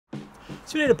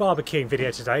So we did a barbecuing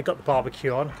video today, got the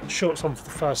barbecue on, got shorts on for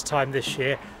the first time this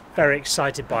year, very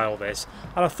excited by all this,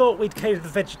 and I thought we'd cater to the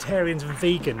vegetarians and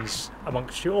vegans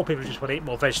amongst you, or people who just want to eat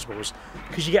more vegetables,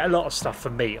 because you get a lot of stuff for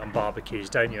meat on barbecues,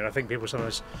 don't you? And I think people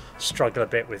sometimes struggle a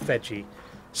bit with veggie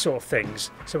sort of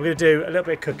things. So we're going to do a little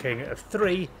bit of cooking of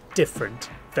 3 different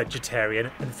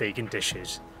vegetarian and vegan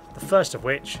dishes. The first of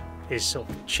which is sort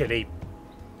of chili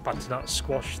butternut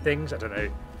squash things, I don't know,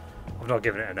 I've not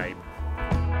given it a name.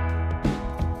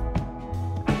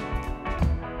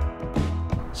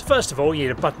 So first of all, you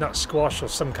need a butternut squash or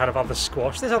some kind of other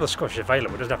squash. There's other squash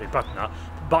available, it doesn't have to be butternut.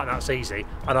 Butternut's easy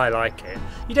and I like it.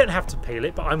 You don't have to peel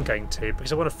it, but I'm going to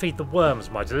because I want to feed the worms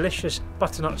my delicious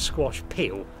butternut squash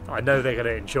peel that I know they're going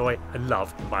to enjoy and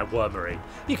love in my wormery.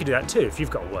 You can do that too if you've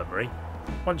got a wormery.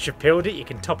 Once you've peeled it, you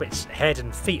can top its head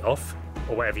and feet off,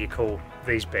 or whatever you call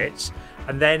these bits,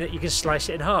 and then you can slice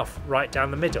it in half right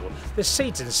down the middle. There's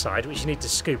seeds inside which you need to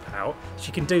scoop out, so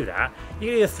you can do that. You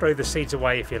can either throw the seeds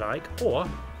away if you like, or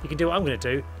you can do what I'm going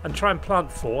to do and try and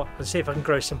plant 4 and see if I can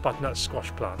grow some butternut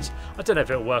squash plants. I don't know if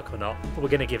it'll work or not, but we're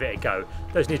going to give it a go.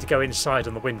 Those need to go inside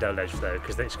on the window ledge though,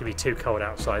 because it's going to be too cold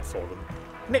outside for them.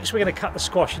 Next we're going to cut the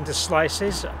squash into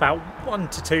slices, about 1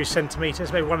 to 2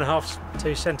 centimetres, maybe 1.5 to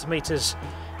 2 centimetres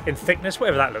in thickness,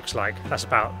 whatever that looks like. That's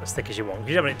about as thick as you want. If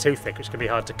you don't want it too thick, it's going to be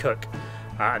hard to cook,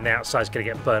 and the outside's going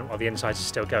to get burnt while the inside is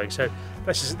still going. So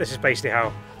this is basically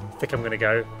how thick I'm going to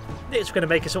go. It's going to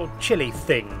make a sort of chilli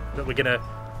thing that we're going to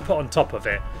put on top of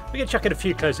it. We're going to chuck in a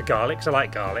few cloves of garlic, because I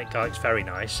like garlic. Garlic's very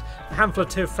nice. A handful or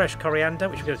 2 of fresh coriander,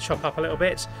 which we're going to chop up a little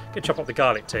bit. Going to chop up the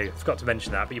garlic too. Forgot to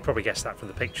mention that, but you probably guessed that from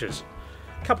the pictures.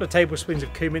 A couple of tablespoons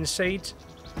of cumin seeds,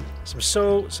 some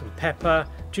salt, some pepper,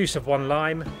 juice of 1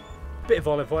 lime, a bit of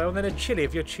olive oil, and then a chilli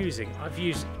of your choosing. I've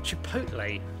used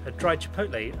chipotle, a dried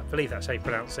chipotle, I believe that's how you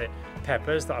pronounce it,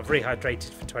 peppers that I've rehydrated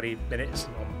for 20 minutes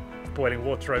on boiling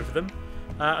water over them.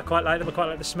 I quite like them, I quite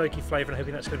like the smoky flavour, and I'm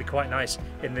hoping that's going to be quite nice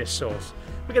in this sauce.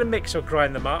 We're going to mix or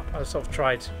grind them up. I sort of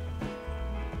tried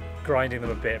grinding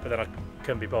them a bit, but then I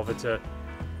couldn't be bothered to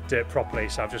do it properly,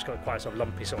 so I've just got quite a sort of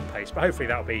lumpy sort of paste, but hopefully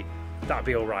that'll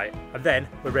be alright. And then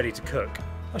we're ready to cook.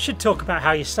 I should talk about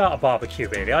how you start a barbecue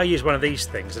really. I use one of these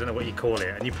things, I don't know what you call it,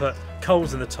 and you put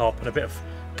coals in the top and a bit of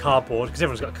cardboard, because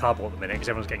everyone's got cardboard at the minute, because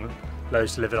everyone's getting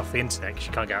loads delivered off the internet because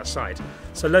you can't get outside.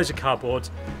 So loads of cardboard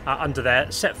under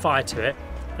there, set fire to it,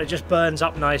 and it just burns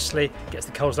up nicely, gets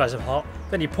the coals nice and hot.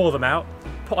 Then you pour them out,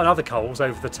 put on other coals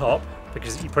over the top,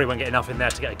 because you probably won't get enough in there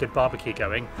to get a good barbecue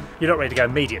going. You're not ready to go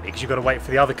immediately because you've got to wait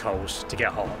for the other coals to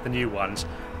get hot, the new ones.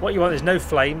 What you want is no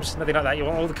flames, nothing like that. You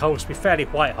want all the coals to be fairly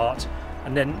white hot,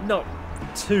 and then not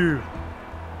too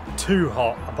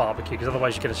hot a barbecue, because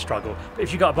otherwise you're going to struggle. But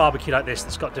if you've got a barbecue like this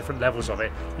that's got different levels of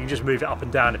it, you can just move it up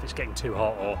and down if it's getting too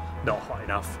hot or not hot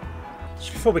enough.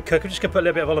 So before we cook, I'm just going to put a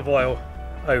little bit of olive oil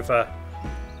over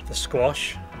the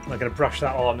squash. I'm going to brush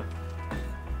that on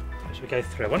as we go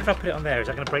through. I wonder if I put it on there, is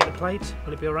that going to break the plate?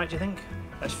 Will it be alright, do you think?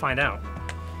 Let's find out.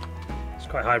 It's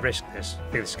quite high risk this.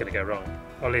 I think this is going to go wrong.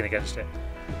 I'll lean against it.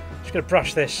 Just going to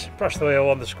brush the oil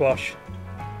on the squash,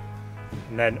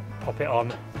 and then pop it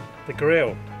on the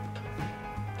grill.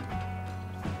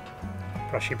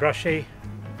 Brushy brushy,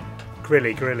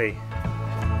 grilly grilly.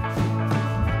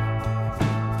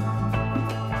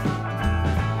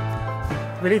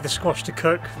 We leave the squash to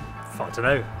cook for, I don't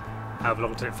know, however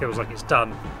long until it feels like it's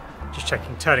done. Just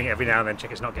checking, turning it every now and then,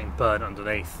 check it's not getting burnt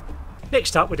underneath.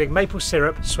 Next up we're doing maple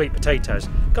syrup, sweet potatoes.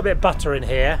 Got a bit of butter in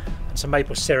here and some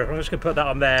maple syrup. I'm just going to put that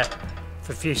on there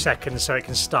for a few seconds so it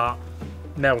can start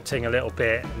melting a little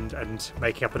bit and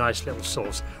making up a nice little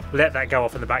sauce. Let that go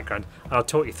off in the background and I'll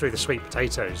talk you through the sweet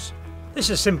potatoes. This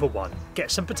is a simple one.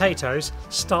 Get some potatoes,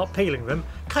 start peeling them,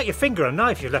 cut your finger on a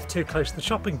knife you've left too close to the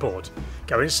chopping board.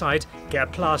 Go inside, get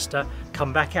a plaster,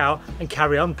 come back out and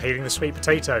carry on peeling the sweet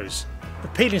potatoes. The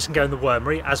peelings can go in the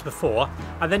wormery as before,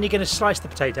 and then you're going to slice the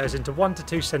potatoes into 1 to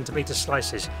 2 centimetre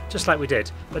slices, just like we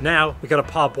did. But now we've got to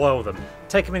parboil them.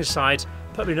 Take them inside,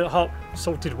 put them in hot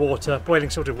salted water,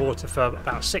 boiling salted water for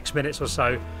about 6 minutes or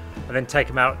so, and then take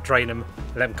them out, drain them,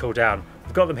 and let them cool down.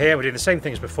 We've got them here, we're doing the same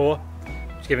thing as before.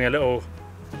 Just giving a little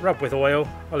rub with oil,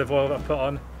 olive oil that I put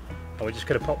on, and we're just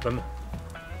going to pop them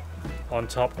on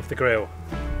top of the grill.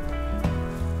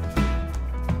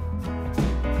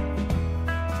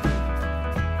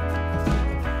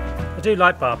 I do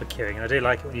like barbecuing, and I do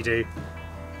like it when you do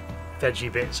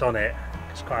veggie bits on it,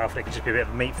 because quite often it can just be a bit of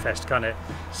a meat fest, can't it?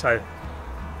 So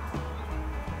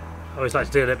I always like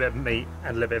to do a little bit of meat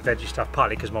and a little bit of veggie stuff,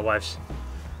 partly because my wife's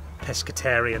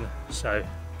pescatarian, so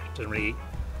she doesn't really eat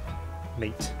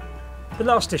meat. The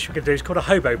last dish we're going to do is called a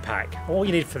HOBO pack. All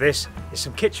you need for this is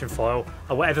some kitchen foil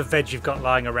or whatever veg you've got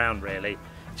lying around really.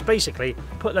 It's basically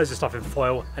put loads of stuff in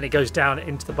foil and it goes down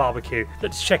into the barbecue.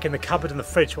 Let's check in the cupboard and the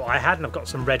fridge what I had, and I've got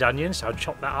some red onions, so I'll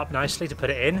chop that up nicely to put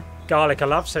it in. Garlic I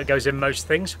love, so it goes in most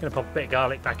things. We're going to pop a bit of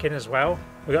garlic back in as well.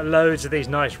 We've got loads of these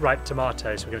nice ripe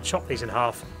tomatoes. We're going to chop these in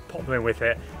half, pop them in with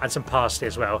it, and some parsley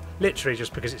as well. Literally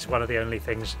just because it's one of the only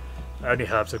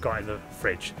herbs I've got in the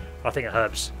fridge. I think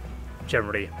herbs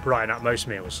generally brighten up most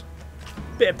meals.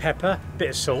 Bit of pepper, bit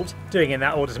of salt. Doing it in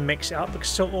that order to mix it up because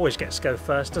salt always gets to go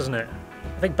first, doesn't it?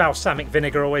 I think balsamic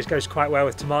vinegar always goes quite well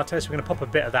with tomatoes, so we're going to pop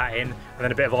a bit of that in and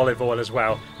then a bit of olive oil as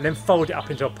well, and then fold it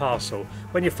up into a parcel.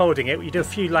 When you're folding it, you do a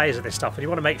few layers of this stuff and you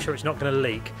want to make sure it's not going to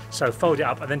leak, so fold it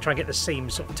up and then try and get the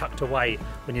seams sort of tucked away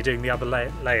when you're doing the other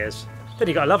layers. Then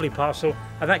you've got a lovely parcel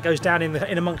and that goes down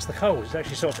in amongst the coals. It's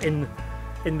actually sort of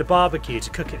in the barbecue to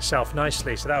cook itself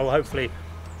nicely, so that will hopefully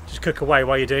just cook away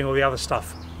while you're doing all the other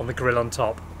stuff on the grill on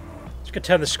top. Just going to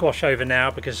turn the squash over now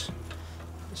because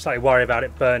I'm slightly worried about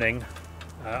it burning.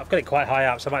 I've got it quite high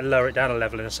up, so I might lower it down a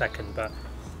level in a second, but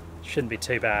it shouldn't be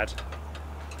too bad.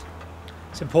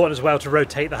 It's important as well to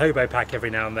rotate the HOBO pack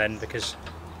every now and then, because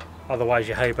otherwise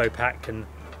your HOBO pack can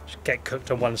get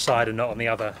cooked on one side and not on the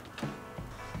other.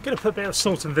 I'm going to put a bit of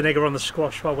salt and vinegar on the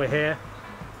squash while we're here,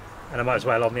 and I might as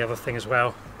well on the other thing as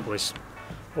well. Always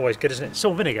good, isn't it?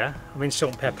 Salt and vinegar? I mean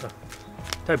salt and pepper.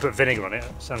 Don't put vinegar on it,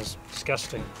 that sounds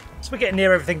disgusting. So we're getting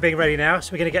near everything being ready now,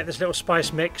 so we're going to get this little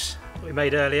spice mix that we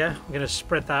made earlier. I'm going to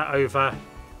spread that over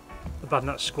the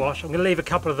butternut squash. I'm going to leave a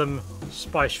couple of them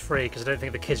spice free because I don't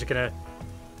think the kids are going to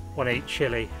want to eat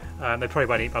chilli. They probably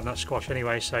won't eat butternut squash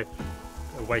anyway, so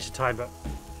a waste of time, but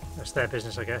that's their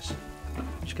business, I guess.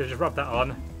 Just going to rub that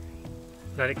on,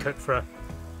 let it cook for a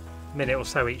minute or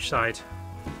so each side.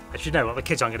 Actually, you know what, the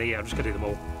kids aren't going to eat it, I'm just going to do them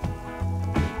all.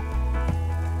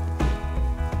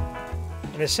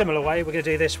 In a similar way, we're going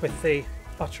to do this with the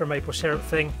butter and maple syrup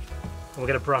thing, and we're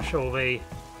going to brush all the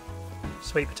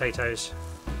sweet potatoes.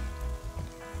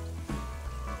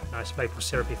 Nice maple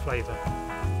syrupy flavour.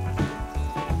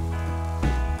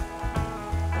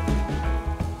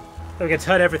 Then we're going to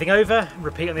turn everything over and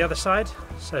repeat on the other side.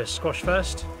 So squash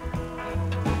first.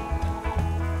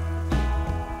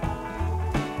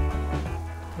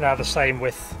 Now the same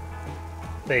with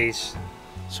these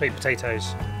sweet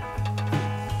potatoes.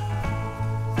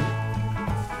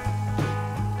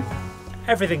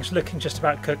 Everything's looking just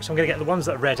about cooked, so I'm going to get the ones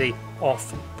that are ready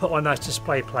off, put on a nice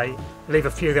display plate, leave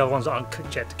a few of the other ones that aren't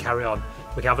cooked yet to carry on.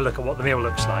 We can have a look at what the meal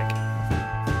looks like.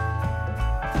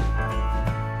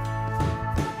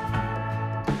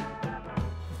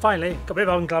 Finally, got a bit of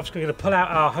oven gloves, we're going to pull out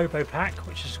our HOBO pack,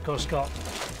 which has of course got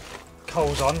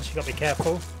coals on, so you've got to be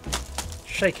careful.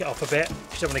 Shake it off a bit,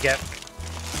 you don't want to get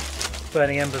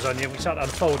burning embers on you. We start to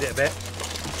unfold it a bit.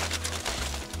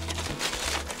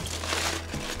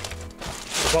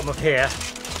 Bottom of here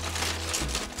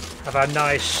have our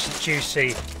nice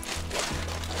juicy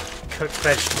cooked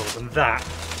vegetables, and that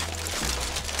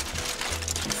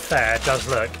there does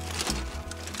look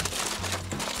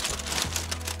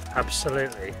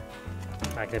absolutely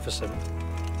magnificent.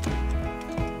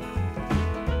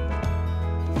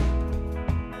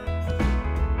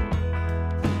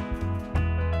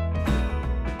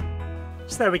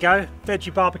 So there we go,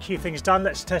 veggie barbecue things done.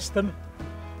 Let's test them.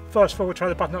 First of all, we'll try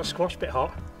the butternut squash, a bit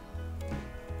hot.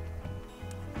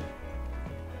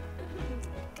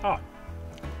 Oh,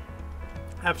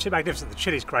 absolutely magnificent. The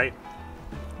chilli's great.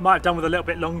 Might have done with a little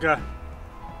bit longer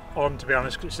on, to be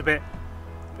honest, because it's a bit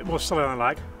more solid than I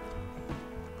like.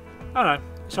 Oh no,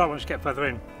 it's alright once you get further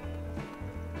in.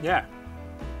 Yeah,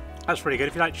 that's really good.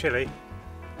 If you like chilli,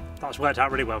 that's worked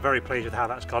out really well. Very pleased with how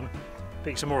that's gone.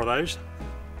 Eat some more of those.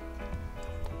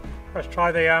 Let's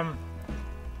try the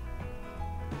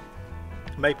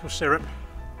maple syrup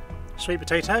sweet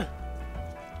potato.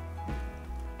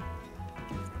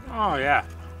 Oh yeah,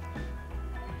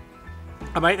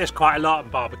 I make this quite a lot on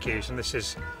barbecues, and this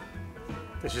is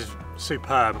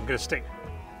superb. I'm going to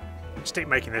stick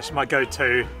making this my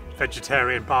go-to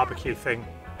vegetarian barbecue thing.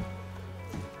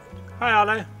 Hi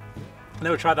Arlo. And then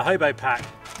we'll try the HOBO pack.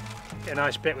 Get a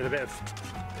nice bit with a bit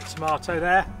of tomato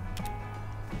there.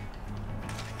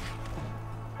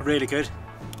 Really good.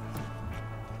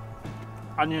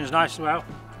 Onion's nice as well,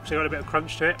 so got a bit of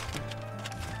crunch to it.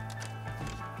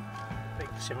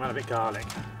 See if I add a bit of garlic.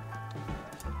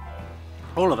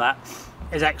 All of that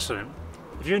is excellent.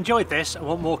 If you enjoyed this and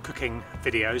want more cooking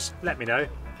videos, let me know.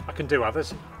 I can do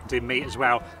others, do meat as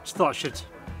well. Just thought I should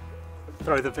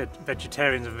throw the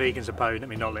vegetarians and vegans a bone. I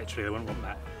mean, not literally, they wouldn't want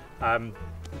that.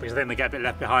 Because I think they get a bit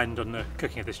left behind on the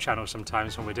cooking of this channel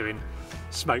sometimes when we're doing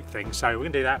smoked things. So we're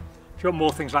going to do that. If you want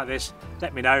more things like this,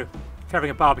 let me know. If you're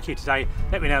having a barbecue today,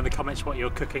 let me know in the comments what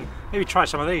you're cooking. Maybe try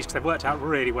some of these because they've worked out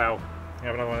really well.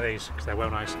 have another one of these because they're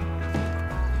well nice.